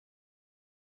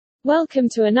Welcome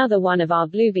to another one of our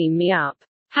Bluebeam Me Up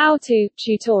how-to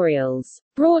tutorials,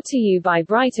 brought to you by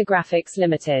Brighter Graphics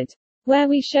Limited, where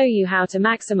we show you how to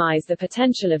maximize the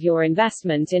potential of your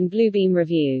investment in Bluebeam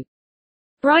Revu.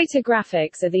 Brighter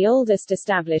Graphics are the oldest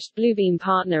established Bluebeam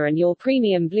partner and your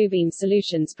premium Bluebeam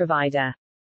solutions provider.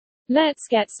 Let's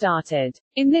get started.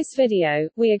 In this video,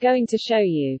 we are going to show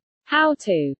you how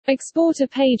to export a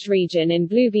page region in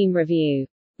Bluebeam Revu.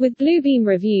 With Bluebeam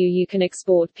Revu you can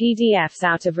export PDFs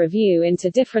out of Revu into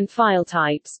different file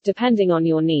types, depending on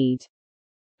your need.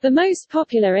 The most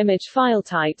popular image file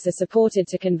types are supported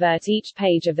to convert each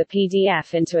page of the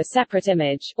PDF into a separate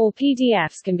image, or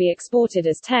PDFs can be exported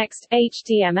as text,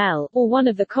 HTML, or one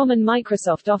of the common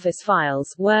Microsoft Office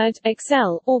files, Word,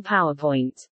 Excel, or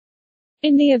PowerPoint.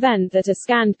 In the event that a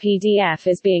scanned PDF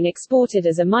is being exported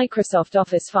as a Microsoft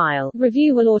Office file,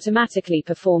 Revu will automatically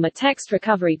perform a text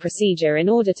recovery procedure in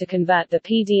order to convert the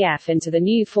PDF into the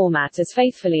new format as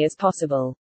faithfully as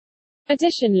possible.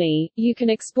 Additionally, you can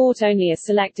export only a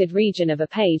selected region of a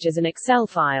page as an Excel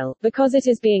file. Because it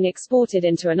is being exported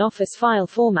into an Office file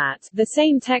format, the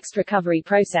same text recovery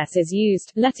process is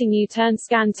used, letting you turn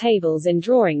scanned tables in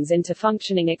drawings into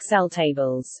functioning Excel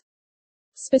tables.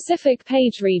 Specific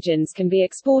page regions can be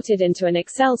exported into an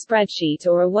Excel spreadsheet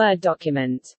or a Word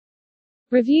document.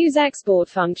 Revu's export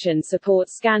function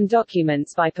supports scanned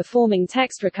documents by performing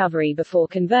text recovery before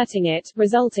converting it,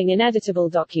 resulting in editable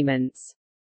documents.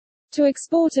 To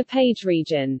export a page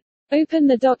region, open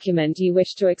the document you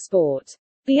wish to export.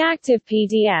 The active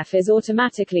PDF is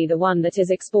automatically the one that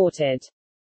is exported.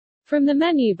 From the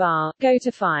menu bar, go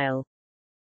to File.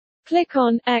 Click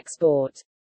on Export.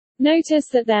 Notice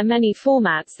that there are many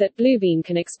formats that Bluebeam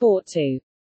can export to.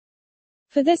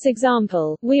 For this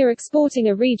example, we are exporting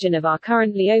a region of our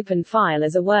currently open file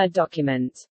as a Word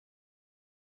document.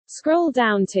 Scroll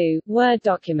down to Word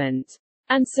document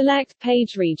and select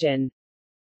Page region.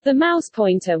 The mouse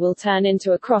pointer will turn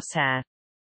into a crosshair.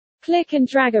 Click and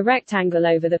drag a rectangle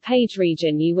over the page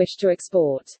region you wish to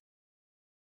export.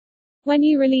 When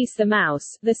you release the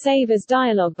mouse, the Save As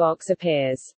dialog box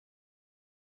appears.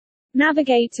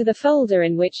 Navigate to the folder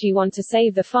in which you want to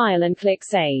save the file and click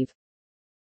Save.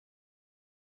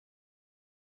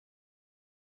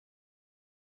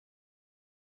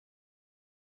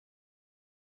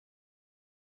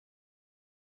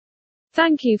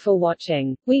 Thank you for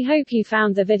watching. We hope you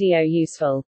found the video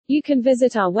useful. You can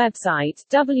visit our website,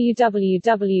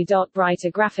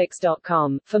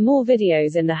 www.brightergraphics.com, for more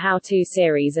videos in the how-to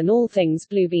series and all things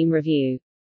Bluebeam Revu.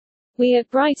 We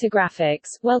at Brighter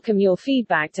Graphics welcome your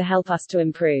feedback to help us to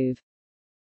improve.